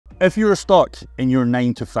If you're stuck in your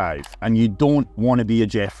 9 to 5 and you don't want to be a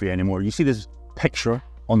Jeffrey anymore, you see this picture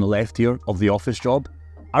on the left here of the office job.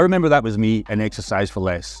 I remember that was me in Exercise for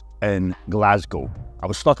Less in Glasgow. I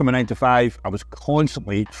was stuck in my 9 to 5. I was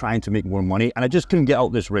constantly trying to make more money and I just couldn't get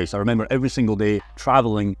out this race. I remember every single day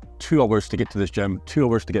traveling 2 hours to get to this gym, 2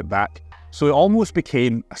 hours to get back. So it almost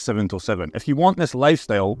became a 7 till 7. If you want this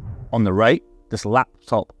lifestyle on the right, this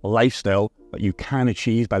laptop lifestyle that you can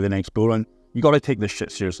achieve by the next bull run, you got to take this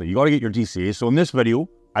shit seriously. You got to get your DCA. So in this video,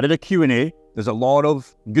 I did a Q&A. There's a lot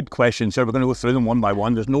of good questions here. We're going to go through them one by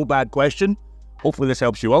one. There's no bad question. Hopefully this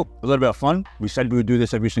helps you out. A little bit of fun. We said we would do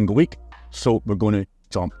this every single week, so we're going to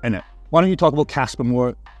jump in it. Why don't you talk about Kaspa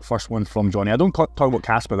more? First one from Johnny. I don't talk about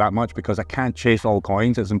Kaspa that much because I can't chase all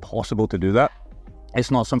coins. It's impossible to do that.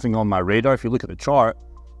 It's not something on my radar. If you look at the chart,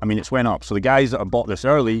 I mean, it's went up. So the guys that have bought this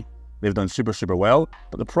early, they've done super, super well.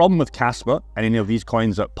 But the problem with Kaspa and any of these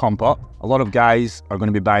coins that pump up, a lot of guys are going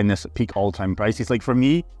to be buying this at peak all-time prices. Like for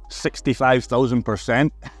me, 65,000%.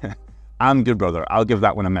 I'm good, brother. I'll give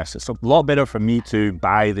that one a miss. It's a lot better for me to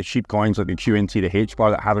buy the cheap coins like the QNT, the Hbar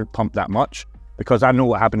that haven't pumped that much, because I know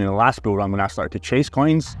what happened in the last bull run when I started to chase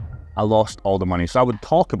coins. I lost all the money. So I would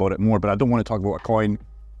talk about it more, but I don't want to talk about a coin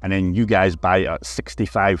and then you guys buy it at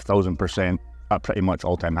 65,000% at pretty much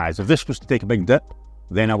all-time highs. If this was to take a big dip,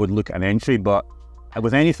 then I would look at an entry. But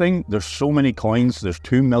with anything, there's so many coins. There's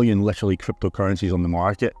 2 million literally cryptocurrencies on the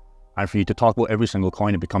market. And for you to talk about every single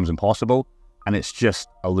coin, it becomes impossible. And it's just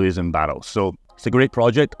a losing battle. So it's a great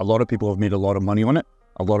project. A lot of people have made a lot of money on it.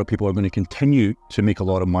 A lot of people are going to continue to make a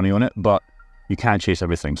lot of money on it, but you can't chase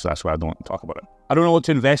everything. So that's why I don't talk about it. I don't know what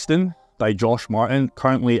to invest in by Josh Martin,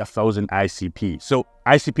 currently 1,000 ICP. So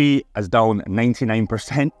ICP is down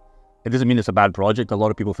 99%. It doesn't mean it's a bad project. A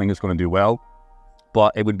lot of people think it's going to do well,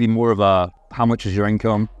 but it would be more of a, how much is your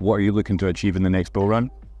income? What are you looking to achieve in the next bull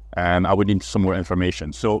run? I would need some more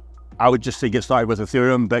information. So I would just say get started with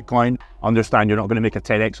Ethereum, Bitcoin. Understand you're not going to make a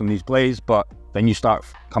 10x on these plays, but then you start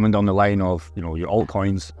coming down the line of, you know, your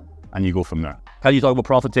altcoins and you go from there. How do you talk about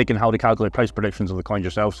profit taking? How to calculate price predictions of the coins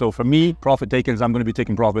yourself? So for me, profit takings, I'm going to be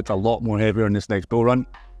taking profits a lot more heavier in this next bull run.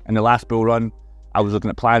 In the last bull run, I was looking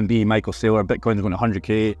at Plan B, Michael Saylor, Bitcoin's going to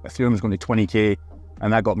 100K, Ethereum's going to 20K,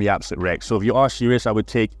 and that got me absolute wrecked. So if you are serious, I would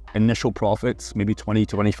take initial profits, maybe 20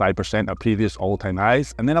 to 25% of previous all-time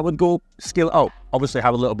highs, and then I would go scale it out. Obviously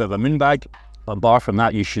have a little bit of a moon bag, but bar from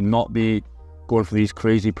that, you should not be going for these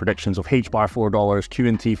crazy predictions of Hbar $4,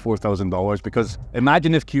 QNT $4,000, because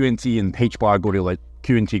imagine if QNT and Hbar go to like,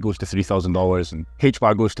 QNT goes to $3,000 and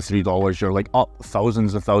Hbar goes to $3, you're like up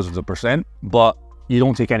thousands and thousands of percent, but you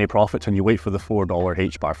don't take any profits and you wait for the $4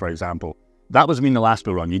 Hbar, for example. That was me in the last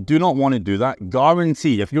bull run. You do not want to do that.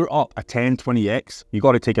 Guarantee, if you're up a 10, 20x, you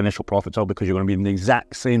got to take initial profits out because you're going to be in the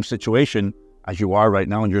exact same situation as you are right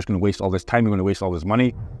now, and you're just going to waste all this time, you're going to waste all this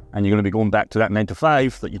money, and you're going to be going back to that 9 to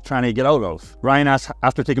 5 that you're trying to get out of. Ryan asks,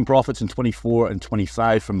 after taking profits in 24 and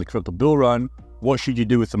 25 from the crypto bull run, what should you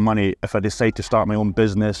do with the money if I decide to start my own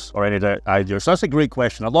business or any idea? So that's a great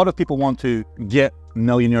question. A lot of people want to get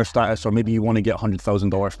millionaire status, or maybe you want to get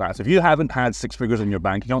 $100,000 status. If you haven't had 6 figures in your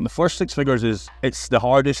bank account, the first 6 figures it's the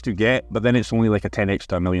hardest to get, but then it's only like a 10x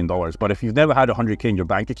to $1 million. But if you've never had 100K in your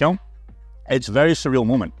bank account, it's a very surreal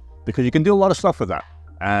moment because you can do a lot of stuff with that.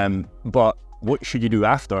 But what should you do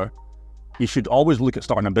after? You should always look at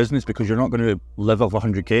starting a business because you're not going to live off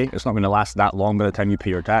 100K. It's not going to last that long by the time you pay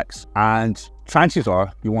your tax. And chances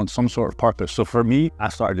are you want some sort of purpose. So for me, I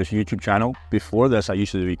started this YouTube channel. Before this, I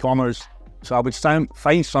used to do e-commerce. So I would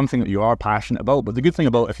find something that you are passionate about. But the good thing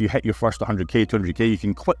about if you hit your first 100K, 200K, you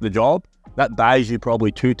can quit the job. That buys you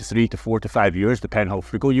probably 2 to 3 to 4 to 5 years, depending how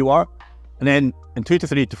frugal you are. And then in 2 to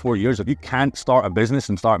 3 to 4 years, if you can't start a business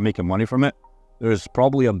and start making money from it, there's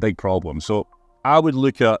probably a big problem. So I would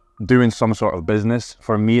look at doing some sort of business.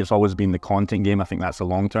 For me, it's always been the content game. I think that's a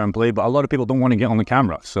long-term play, but a lot of people don't want to get on the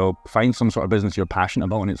camera. So find some sort of business you're passionate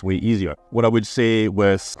about and it's way easier. What I would say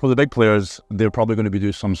for the big players, they're probably going to be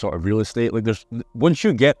doing some sort of real estate. Like once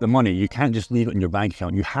you get the money, you can't just leave it in your bank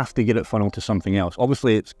account. You have to get it funneled to something else.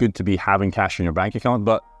 Obviously, it's good to be having cash in your bank account,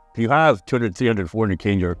 but if you have 200, 300, 400K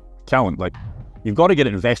in your account, like you've got to get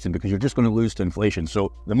it invested because you're just going to lose to inflation.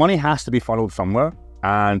 So the money has to be funneled somewhere.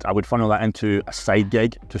 And I would funnel that into a side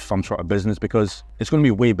gig to some sort of business because it's going to be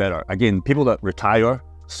way better. Again, people that retire,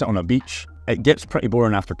 sit on a beach, it gets pretty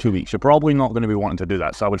boring after 2 weeks. You're probably not going to be wanting to do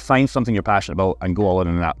that. So I would find something you're passionate about and go all in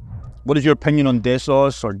on that. What is your opinion on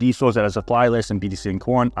DSOS or DSOS at a supply list than BTC and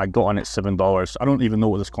corn? I got on it $7. I don't even know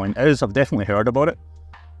what this coin is. I've definitely heard about it.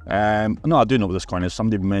 No, I do know what this coin is.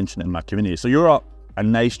 Somebody mentioned it in my community. So you're up a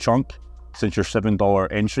nice chunk since your $7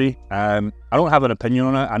 entry. I don't have an opinion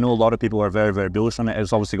on it. I know a lot of people are very, very bullish on it.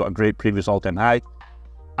 It's obviously got a great previous all-time high.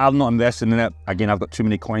 I'm not investing in it. Again, I've got too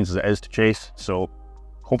many coins as it is to chase, so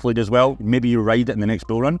hopefully it does well. Maybe you ride it in the next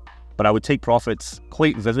bull run, but I would take profits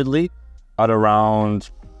quite vividly at around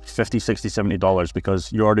 $50, $60, $70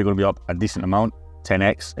 because you're already going to be up a decent amount,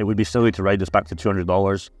 10x. It would be silly to ride this back to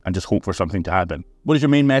 $200 and just hope for something to happen. What is your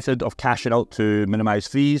main method of cashing out to minimize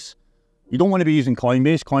fees? You don't want to be using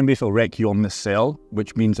Coinbase. Coinbase will wreck you on this sell,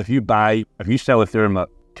 which means if you sell Ethereum at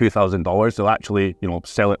 $2,000, they'll actually,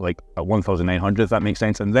 sell it like at 1,900, if that makes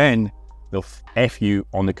sense. And then they'll F you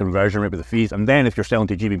on the conversion rate with the fees. And then if you're selling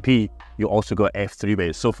to GBP, you'll also go F3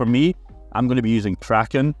 base. So for me, I'm going to be using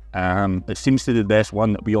Kraken. It seems to be the best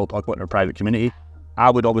one that we all talk about in our private community. I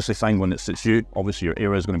would obviously find one that suits you. Obviously your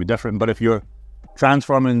area is going to be different, but if you're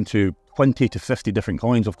transforming to 20 to 50 different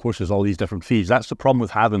coins, of course there's all these different fees. That's the problem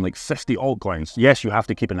with having like 50 altcoins. Yes, you have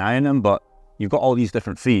to keep an eye on them, but you've got all these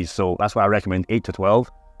different fees. So that's why I recommend 8 to 12.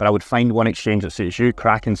 But I would find one exchange that suits you.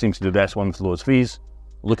 Kraken seems to be the best one with the lowest fees.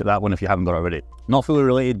 Look at that one if you haven't got it already. Not fully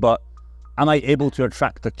related, but am I able to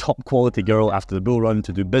attract a top quality girl after the bull run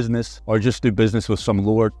to do business, or just do business with some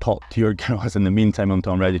lower top tier girls in the meantime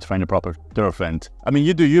until I'm ready to find a proper girlfriend? I mean,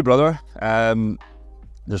 you do you, brother.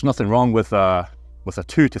 There's nothing wrong with a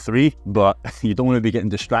 2 to 3, but you don't want to be getting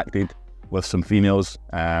distracted with some females.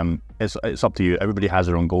 It's up to you. Everybody has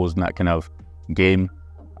their own goals in that kind of game.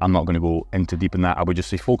 I'm not going to go into deep in that. I would just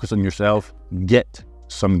say focus on yourself, get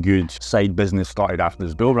some good side business started after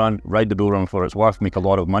this bull run, ride the bull run for its worth, make a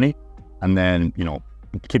lot of money, and then,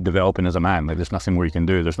 keep developing as a man. Like, there's nothing more you can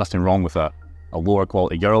do. There's nothing wrong with a lower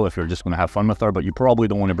quality girl if you're just going to have fun with her, but you probably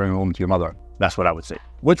don't want to bring her home to your mother. That's what I would say.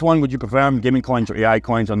 Which one would you prefer, gaming coins or AI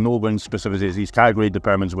coins? And no one specific as each category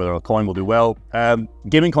determines whether a coin will do well.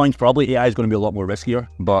 Gaming coins, probably AI is going to be a lot more riskier,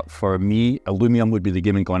 but for me, Illumium would be the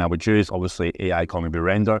gaming coin I would choose. Obviously, AI coin would be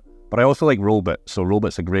Render, but I also like Rollbit. So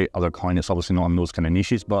Rollbit's a great other coin. It's obviously not in those kind of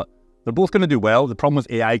niches, but they're both going to do well. The problem with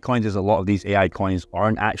AI coins is a lot of these AI coins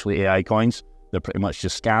aren't actually AI coins. They're pretty much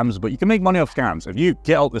just scams, but you can make money off scams. If you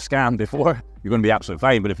get out the scam before, you're going to be absolutely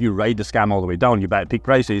fine. But if you ride the scam all the way down, you buy at peak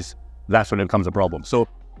prices, that's when it becomes a problem. So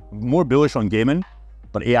more bullish on gaming,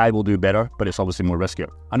 but AI will do better, but it's obviously more riskier.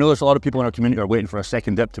 I know there's a lot of people in our community who are waiting for a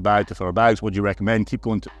second dip to buy to throw our bags. What do you recommend? Keep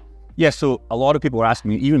going to... Yes, so a lot of people are asking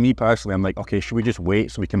me, even me personally, I'm like, okay, should we just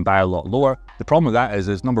wait so we can buy a lot lower? The problem with that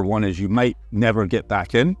is number one is you might never get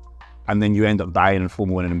back in, and then you end up buying and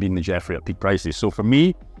FOMOing and beating the Jeffrey at peak prices. So for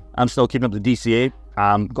me, I'm still keeping up the DCA.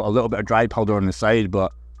 Got a little bit of dry powder on the side,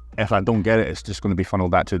 but if I don't get it, it's just going to be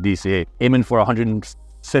funneled back to the DCA. Aiming for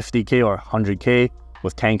 150k or 100k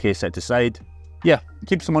with 10k set to side. Yeah,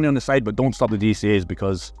 keep some money on the side, but don't stop the DCAs,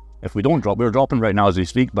 because if we don't drop, we're dropping right now as we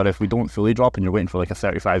speak, but if we don't fully drop and you're waiting for like a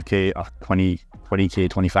 35k, a 20k,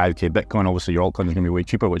 25k Bitcoin, obviously your altcoin is going to be way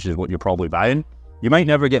cheaper, which is what you're probably buying. You might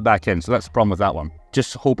never get back in, so that's the problem with that one.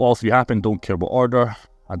 Just hope all three happen, don't care what order.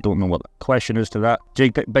 I don't know what the question is to that.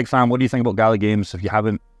 Jake, big fan, what do you think about Gala Games? If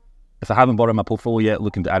I haven't bought in my portfolio yet,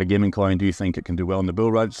 looking to add a gaming coin, do you think it can do well in the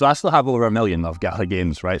bull run? So I still have over $1 million of Gala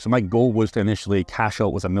Games, right? So my goal was to initially cash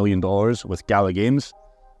out with $1 million with Gala Games.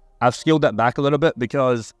 I've scaled that back a little bit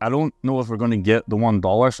because I don't know if we're going to get the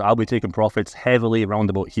 $1, so I'll be taking profits heavily around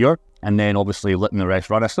about here, and then obviously letting the rest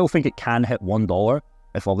run. I still think it can hit $1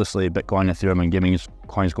 if obviously Bitcoin, Ethereum, and gaming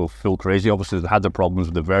coins go full crazy. Obviously, they had their problems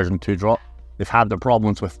with the version 2 drop. They've had their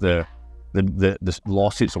problems with the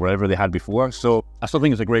lawsuits or whatever they had before. So I still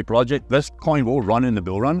think it's a great project. This coin will run in the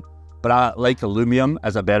bull run, but I like Illumium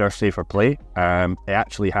as a better, safer play. It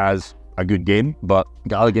actually has a good game, but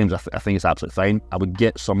Gala Games, I think it's absolutely fine. I would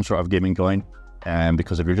get some sort of gaming coin,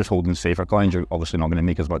 because if you're just holding safer coins, you're obviously not going to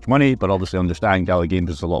make as much money, but obviously understand Gala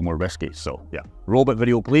Games is a lot more risky. So yeah, Rollbit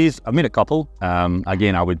video, please. I've made a couple.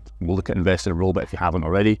 Again, we'll look at investing in Rollbit if you haven't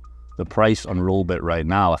already. The price on Rollbit right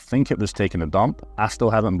now, I think it was taking a dump. I still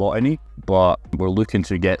haven't bought any, but we're looking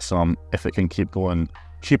to get some if it can keep going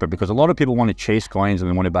cheaper, because a lot of people want to chase coins and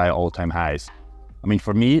they want to buy at all-time highs. I mean,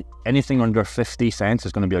 for me, anything under 50 cents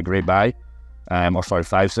is going to be a great buy, or sorry,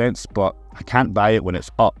 5 cents, but I can't buy it when it's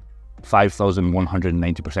up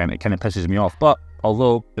 5,190%. It kind of pisses me off, but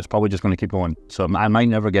although it's probably just going to keep going. So I might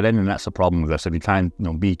never get in, and that's the problem with this. If you try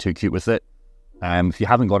and be too cute with it. If you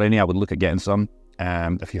haven't got any, I would look at getting some.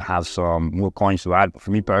 If you have some more coins to add. But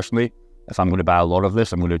for me personally, if I'm going to buy a lot of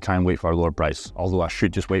this, I'm going to try and wait for a lower price. Although I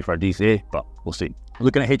should just wait for a DCA, but we'll see.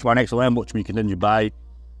 Looking at HY and XLM, which we continue to buy.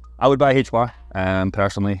 I would buy HY,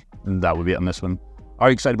 personally, and that would be it on this one. Are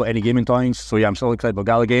you excited about any gaming coins? So yeah, I'm still excited about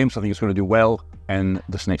Gala Games. I think it's going to do well in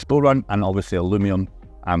this next bull run, and obviously Illumium,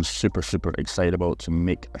 I'm super excited about to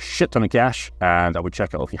make a shit ton of cash, and I would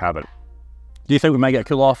check it out if you haven't. Do you think we might get a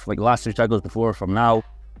cool off like the last 2 cycles before from now,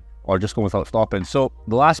 or just going without stopping? So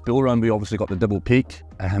the last bull run, we obviously got the double peak,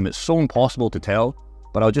 and it's so impossible to tell.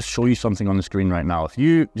 but I'll just show you something on the screen right now. If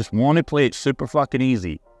you just want to play it super fucking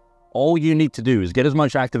easy, all you need to do is get as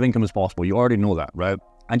much active income as possible. You already know that, right?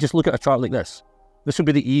 And just look at a chart like this. This would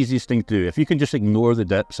be the easiest thing to do. If you can just ignore the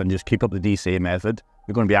dips and just keep up the DCA method,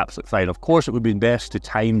 you're going to be absolutely fine. Of course, it would be best to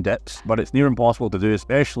time dips, but it's near impossible to do,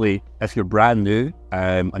 especially if you're brand new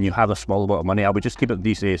and you have a small amount of money. I would just keep it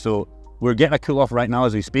DCA. So we're getting a cool off right now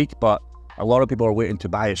as we speak, but a lot of people are waiting to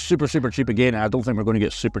buy it super, super cheap again. And I don't think we're going to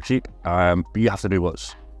get super cheap, but you have to do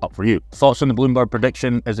what's up for you. Thoughts on the Bloomberg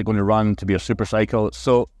prediction? Is it going to run to be a super cycle?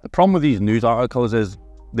 So the problem with these news articles is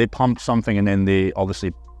they pump something and then they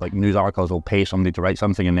obviously, like news articles will pay somebody to write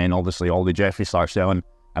something and then obviously all the Jeffries start selling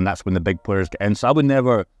and that's when the big players get in. So I would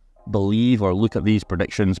never believe or look at these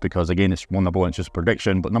predictions because again, it's one, number one, it's just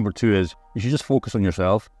prediction. But number two is you should just focus on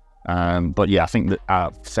yourself. But yeah, I think that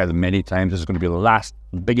I've said it many times, this is going to be the last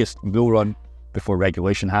biggest bull run before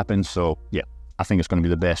regulation happens. So yeah, I think it's going to be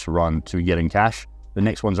the best run to get in cash. The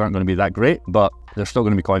next ones aren't going to be that great, but there's still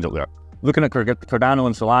going to be coins out there. Looking at Cardano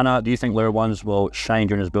and Solana, do you think layer ones will shine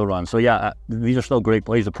during this bull run? So yeah, these are still great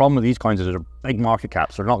plays. The problem with these coins is they're big market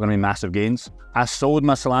caps. They're not going to be massive gains. I sold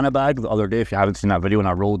my Solana bag the other day, if you haven't seen that video, and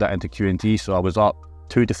I rolled that into QNT. So I was up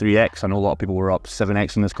 2 to 3x. I know a lot of people were up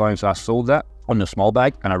 7x in this coin. So I sold that on the small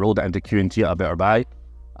bag and I rolled it into QNT at a better buy.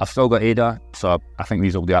 I've still got ADA, so I think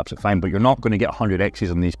these will do absolutely fine, but you're not going to get 100x's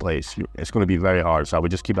in these plays. It's going to be very hard, so I would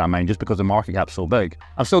just keep that in mind just because the market cap's so big.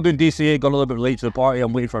 I'm still doing DCA, got a little bit late to the party.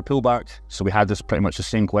 I'm waiting for a pullback. So we had this pretty much the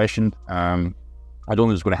same question. I don't know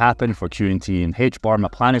what's going to happen for QNT and Hbar. My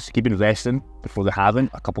plan is to keep investing before they haven't,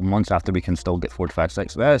 a couple months after we can still get 4 to 5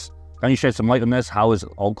 cents of this. Can you shed some light on this? How is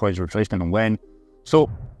altcoins retracement and when? So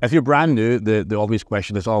if you're brand new, the obvious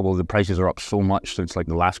question is, oh, well, the prices are up so much since like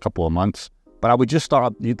the last couple of months. But I would just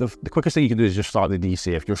start, the quickest thing you can do is just start the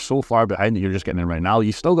DCA. If you're so far behind that you're just getting in right now,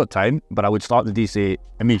 you've still got time, but I would start the DCA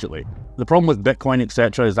immediately. The problem with Bitcoin,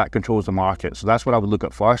 etc., is that controls the market. So that's what I would look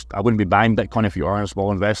at first. I wouldn't be buying Bitcoin if you are a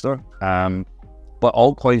small investor. But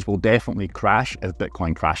altcoins will definitely crash if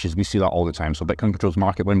Bitcoin crashes. We see that all the time. So Bitcoin controls the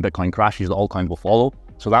market. When Bitcoin crashes, the altcoins will follow.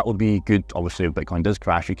 So that would be good. Obviously, if Bitcoin does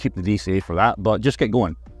crash, you keep the DCA for that, but just get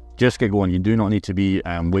going. Just get going. You do not need to be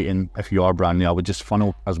waiting if you are brand new. I would just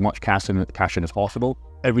funnel as much cash in as possible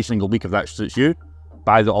every single week if that suits you.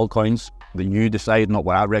 Buy the altcoins that you decide, not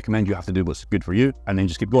what I recommend. You have to do what's good for you and then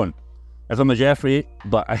just keep going. If I'm a Jeffrey,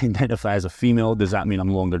 but I identify as a female, does that mean I'm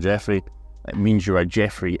no longer Jeffrey? It means you're a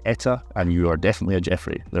Jeffrey Etta and you are definitely a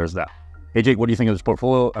Jeffrey. There's that. Hey Jake, what do you think of this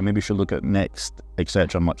portfolio? And maybe you should look at next,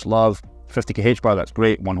 etc. Much love. 50k Hbar, that's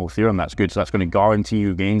great. One whole Ethereum, that's good. So that's going to guarantee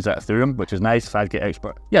you gains at Ethereum, which is nice. 5k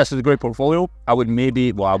Expert. Yeah, this is a great portfolio. I would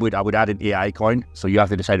maybe, well, I would add an AI coin. So you have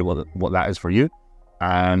to decide what that is for you.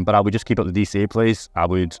 But I would just keep up the DCA plays. I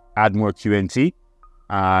would add more QNT.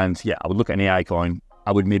 And yeah, I would look at an AI coin.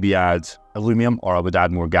 I would maybe add Illumium or I would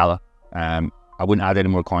add more Gala. I wouldn't add any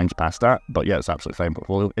more coins past that. But yeah, it's absolutely fine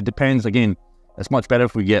portfolio. It depends, again, it's much better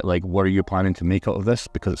if we get like, what are you planning to make out of this?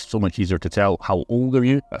 Because it's so much easier to tell how old are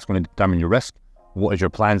you. That's going to determine your risk. What is your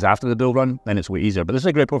plans after the bull run? Then it's way easier. But this is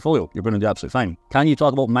a great portfolio. You're going to do absolutely fine. Can you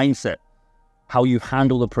talk about mindset? How you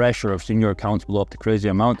handle the pressure of seeing your accounts blow up to crazy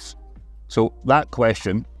amounts? So that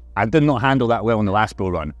question, I did not handle that well in the last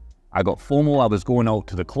bull run. I got FOMO. I was going out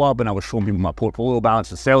to the club and I was showing people my portfolio balance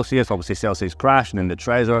in Celsius. Obviously Celsius crashed and then the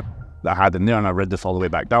Trezor that I had in there and I read this all the way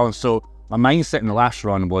back down. So my mindset in the last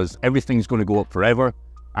run was everything's going to go up forever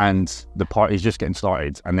and the party's just getting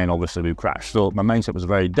started and then obviously we crash. So my mindset was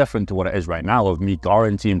very different to what it is right now of me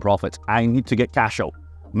guaranteeing profits. I need to get cash out.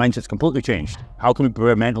 Mindset's completely changed. How can we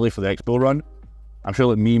prepare mentally for the next bull run? I'm sure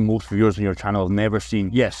that me, most viewers on your channel have never seen.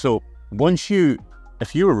 Yes, so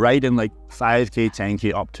if you were riding like 5k,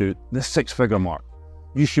 10k up to the 6-figure mark,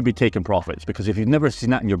 you should be taking profits because if you've never seen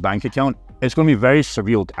that in your bank account, it's going to be very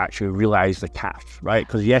surreal to actually realize the cash, right?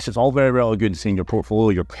 Because yes, it's all very, very good seeing your portfolio,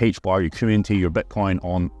 your Hbar, your QNT, your Bitcoin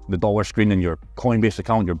on the dollar screen and your Coinbase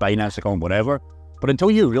account, your Binance account, whatever. But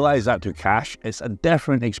until you realize that to cash, it's a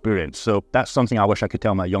different experience. So that's something I wish I could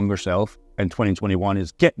tell my younger self in 2021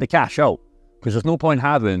 is get the cash out because there's no point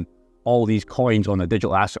having all these coins on a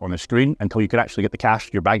digital asset on the screen until you could actually get the cash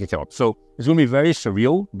to your bank account. So it's going to be very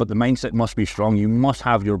surreal, but the mindset must be strong. You must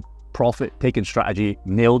have your profit taking strategy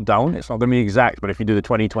nailed down. It's not going to be exact, but if you do the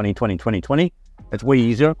 20-20-20-20-20, it's way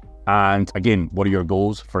easier. And again, what are your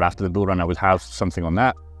goals for after the bull run? I would have something on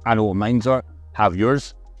that. I know what mine are, have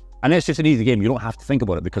yours. And it's just an easy game. You don't have to think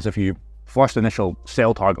about it because if you first initial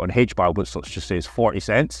sell target on Hbar, which let's just say is 40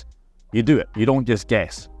 cents, you do it. You don't just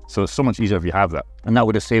guess. So it's so much easier if you have that. And that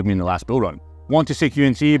would have saved me in the last bull run. Want to say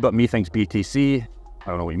QNT, but me thinks BTC. I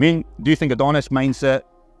don't know what you mean. Do you think Adonis mindset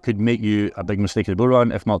could make you a big mistake in the bull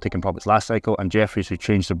run, if not taking profits last cycle. And Jeffries, who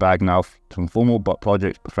changed their bag now from FOMO, but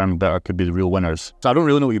projects performing better could be the real winners. So I don't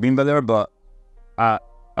really know what you mean by there, but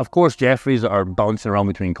of course, Jeffries are bouncing around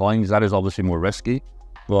between coins. That is obviously more risky,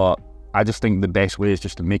 but I just think the best way is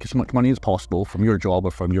just to make as much money as possible from your job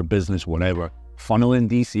or from your business, whatever. Funnel in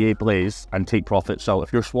DCA plays and take profits. So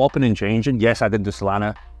if you're swapping and changing, yes, I did the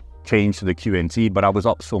Solana change to the QNT, but I was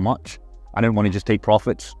up so much, I didn't want to just take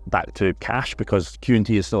profits back to cash because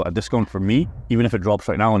QNT is still a discount for me. Even if it drops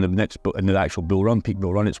right now in the actual bull run, peak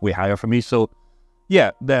bull run, it's way higher for me. So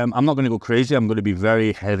yeah, I'm not going to go crazy. I'm going to be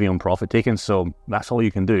very heavy on profit taking. So that's all you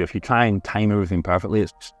can do. If you try and time everything perfectly,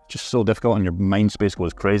 it's just so difficult and your mind space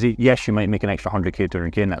goes crazy. Yes, you might make an extra 100k,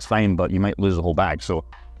 200k, and that's fine, but you might lose the whole bag. So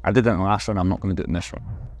I did that in the last run. I'm not going to do it in this run.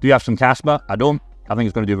 Do you have some Kaspa? I don't. I think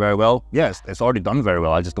it's going to do very well. Yes, it's already done very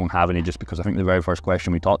well. I just don't have any just because I think the very first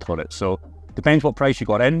question we talked about it. So depends what price you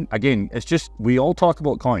got in. Again, it's just, we all talk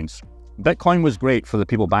about coins. Bitcoin was great for the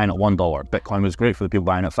people buying at $1. Bitcoin was great for the people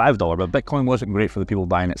buying at $5, but Bitcoin wasn't great for the people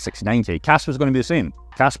buying at 69k. Kaspa is going to be the same.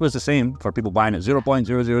 Kaspa is the same for people buying at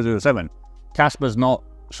 0.0007. Kaspa is not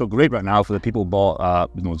so great right now for the people who bought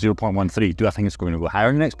 0.13. Do I think it's going to go higher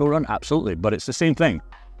in the next bull run? Absolutely, but it's the same thing.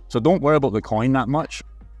 So don't worry about the coin that much.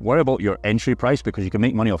 Worry about your entry price, because you can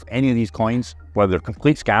make money off any of these coins, whether they're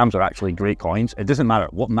complete scams or actually great coins. It doesn't matter.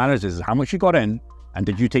 What matters is how much you got in and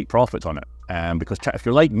did you take profits on it. Because if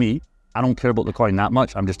you're like me, I don't care about the coin that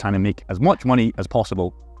much. I'm just trying to make as much money as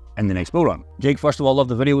possible in the next bull run. Jake, first of all, love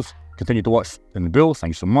the videos. Continue to watch in the bull.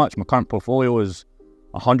 Thanks so much. My current portfolio is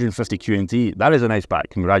 150 QNT. That is a nice bag.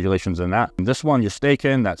 Congratulations on that. And this one, you're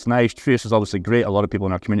staking. That's nice. Trias is obviously great. A lot of people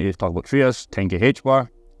in our community talk about Trias. 10k Hbar.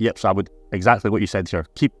 Yep, so I would, exactly what you said here.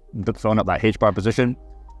 Keep filling up that Hbar position.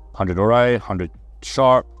 100 ORI, 100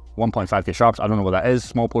 Sharp, 1.5k Sharps. I don't know what that is.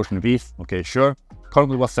 Small portion of ETH. Okay, sure.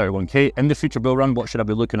 Currently worth 31k. In the future bull run, what should I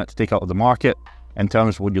be looking at to take out of the market? In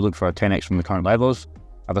terms of, would you look for a 10x from the current levels?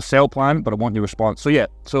 I have a sell plan, but I want your response. So yeah,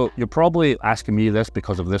 so you're probably asking me this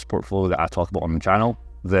because of this portfolio that I talk about on the channel,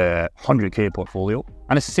 the 100k portfolio.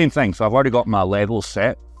 And it's the same thing. So I've already got my levels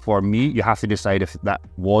set. For me, you have to decide if that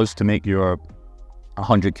was to make your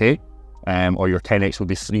 100k, or your 10x would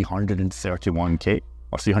be 331k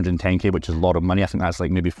or 310k, which is a lot of money. I think that's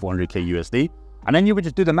like maybe 400k USD. And then you would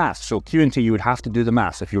just do the math. So QNT, you would have to do the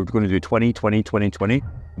math. If you were going to do 20, 20, 20, 20,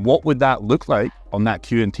 what would that look like on that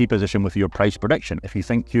QNT position with your price prediction? If you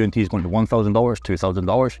think QNT is going to $1,000,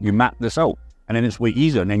 $2,000, you map this out. And then it's way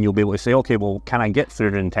easier. And then you'll be able to say, okay, well, can I get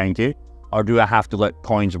 310k? Or do I have to let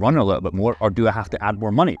coins run a little bit more? Or do I have to add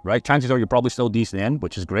more money, right? Chances are you're probably still decent in,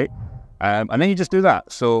 which is great. And then you just do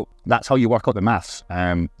that. So that's how you work out the maths.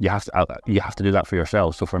 You have to do that for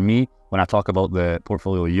yourself. So for me, when I talk about the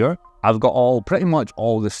portfolio year, I've got pretty much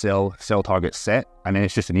all the sell targets set, and then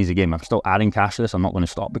it's just an easy game. I'm still adding cash to this. I'm not going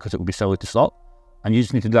to stop because it would be silly to stop. And you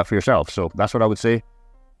just need to do that for yourself. So that's what I would say.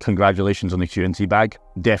 Congratulations on the QNT bag.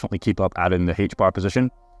 Definitely keep up adding the Hbar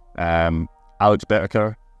position. Alex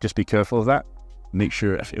Becker, just be careful of that. Make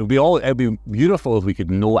sure, it'd be beautiful if we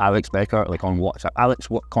could know Alex Becker, like on WhatsApp. Alex,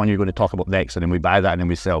 what coin you're going to talk about next? And then we buy that and then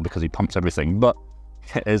we sell because he pumps everything. But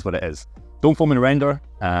it is what it is. Don't FOMO and render.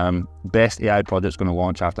 Best AI project's going to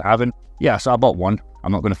launch after having. Yeah, so I bought one.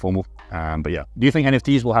 I'm not going to FOMO. But yeah. Do you think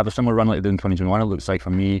NFTs will have a similar run like they did in 2021? It looks like for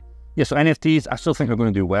me. Yeah, so NFTs, I still think they're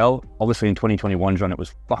going to do well. Obviously in 2021's run, it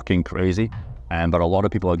was fucking crazy. But a lot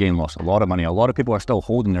of people, again, lost a lot of money. A lot of people are still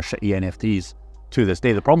holding their shitty NFTs to this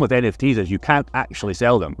day. The problem with NFTs is you can't actually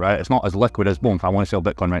sell them, right? It's not as liquid as, boom, if I want to sell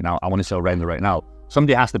Bitcoin right now, I want to sell render right now.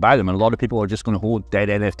 Somebody has to buy them, and a lot of people are just going to hold dead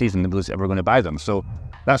NFTs and nobody's ever going to buy them. So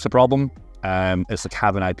that's the problem. It's like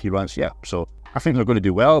having IP runs, yeah. So I think they're going to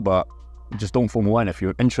do well, but just don't FOMO in. If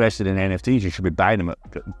you're interested in NFTs, you should be buying them at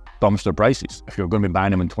dumpster prices. If you're going to be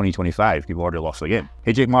buying them in 2025, you've already lost the game.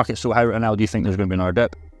 Hey Jake, market's so high right now, do you think there's going to be another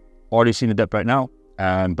dip? Already seen a dip right now.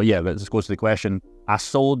 But yeah, let's go to the question. I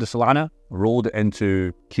sold the Solana, rolled it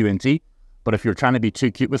into QNT, but if you're trying to be too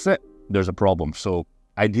cute with it, there's a problem. So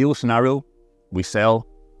ideal scenario, we sell,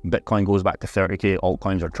 Bitcoin goes back to 30k,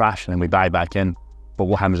 altcoins are trash, and then we buy back in. But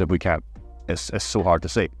what happens if we can't? It's so hard to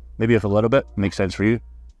say. Maybe if a little bit makes sense for you,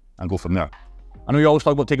 and go from there. I know you always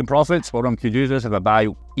talk about taking profits. What I'm going to do is if I buy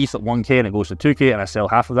ETH at 1k and it goes to 2k and I sell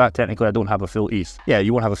half of that, technically I don't have a full ETH. Yeah,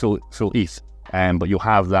 you won't have a full ETH, but you'll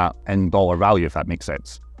have that in dollar value, if that makes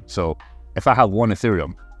sense. So if I have one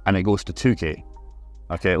Ethereum and it goes to 2k,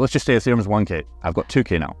 okay, let's just say Ethereum's 1k. I've got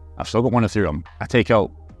 2k now. I've still got one Ethereum. I take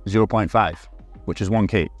out 0.5, which is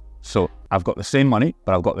 1k. So I've got the same money,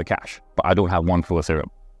 but I've got the cash, but I don't have one full Ethereum.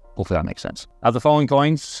 Hopefully that makes sense. I have the following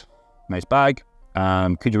coins. Nice bag.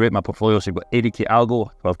 Could you rate my portfolio? So you've got 80k algo,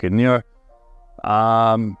 12k near.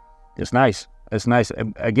 It's nice. it's nice.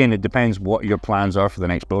 Again, it depends what your plans are for the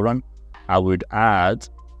next bull run. I would add,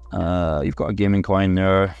 you've got a gaming coin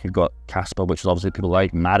there. You've got Kaspa, which is obviously people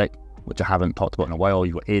like Matic, which I haven't talked about in a while.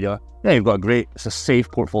 You've got Ada. Yeah, you've got a great, it's a safe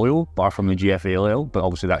portfolio, bar from the GFALL, but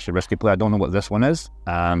obviously that's your risky play. I don't know what this one is,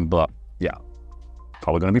 but yeah,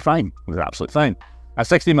 probably going to be fine. It was absolutely fine. At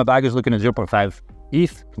 16, my bag is looking at 0.5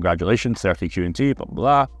 ETH. Congratulations, 30 Q&T, blah, blah,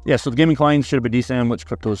 blah. Yeah, so the gaming coins should be decent, which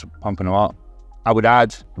crypto's pumping a lot. I would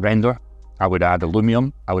add Render. I would add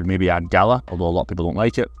Illumium. I would maybe add Gala, although a lot of people don't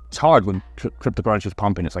like it. It's hard when cryptocurrency is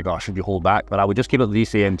pumping. It's like, oh, should you hold back? But I would just keep it at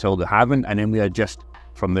DCA until they haven't, and then we adjust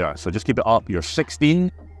from there. So just keep it up. You're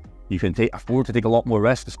 16. You can afford to take a lot more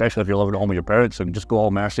risk, especially if you're living at home with your parents. So just go all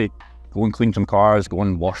mercy. Go and clean some cars, go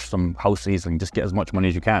and wash some houses, and just get as much money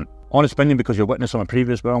as you can. On spending, because you're witness on a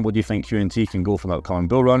previous run, what do you think Q&T can go from that upcoming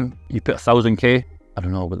bull run? You put 1,000K. I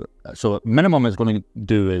don't know. So minimum is going to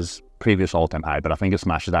do is previous all-time high, but I think it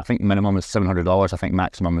smashes that. I think minimum is $700. I think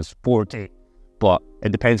maximum is $4K. But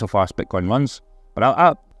it depends how fast Bitcoin runs. But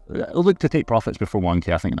I'll look to take profits before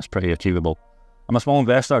 1K. I think that's pretty achievable. I'm a small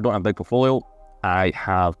investor. I don't have a big portfolio. I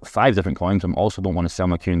have 5 different coins. I also don't want to sell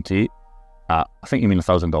my Q&T. I think you mean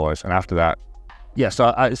 $1,000. And after that, yeah,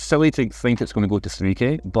 so it's silly to think it's going to go to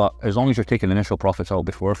 3K, but as long as you're taking initial profits out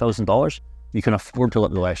before $1,000, you can afford to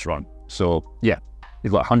let the rest run. So yeah,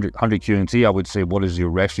 you've got 100 Q&T. I would say, what is your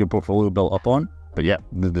rest of your portfolio built up on? But yeah,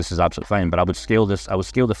 this is absolutely fine. But I would scale this. I would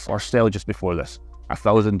scale the first sale just before this.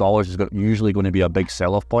 $1,000 is usually going to be a big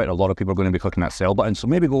sell-off point. A lot of people are going to be clicking that sell button. So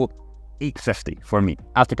maybe go $850 for me.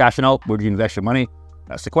 After cashing out, where do you invest your money?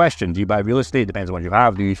 That's the question. Do you buy real estate? Depends on what you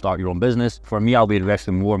have. Do you start your own business? For me, I'll be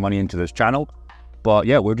investing more money into this channel. But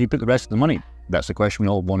yeah, where do you put the rest of the money? That's the question we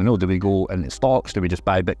all want to know. Do we go into stocks? Do we just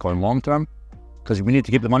buy Bitcoin long term? Because we need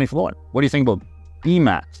to keep the money flowing. What do you think about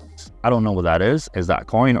BMAX? I don't know what that is. Is that a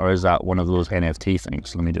coin or is that one of those NFT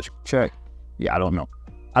things? Let me just check. Yeah, I don't know.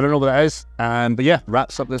 I don't know what that is. But yeah,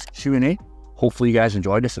 wraps up this Q&A. Hopefully you guys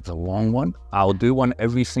enjoyed this. It's a long one. I'll do one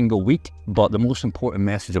every single week. But the most important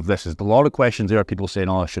message of this is a lot of questions there. People saying,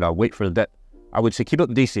 oh, should I wait for the dip? I would say keep up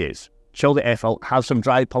the DCAs. Chill the F out. Have some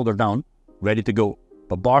dry powder down, ready to go.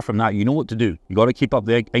 But bar from that, you know what to do. You got to keep up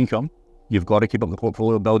the income. You've got to keep up the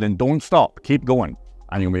portfolio building. Don't stop. Keep going.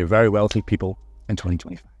 And you'll be very wealthy people in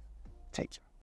 2025. Take care.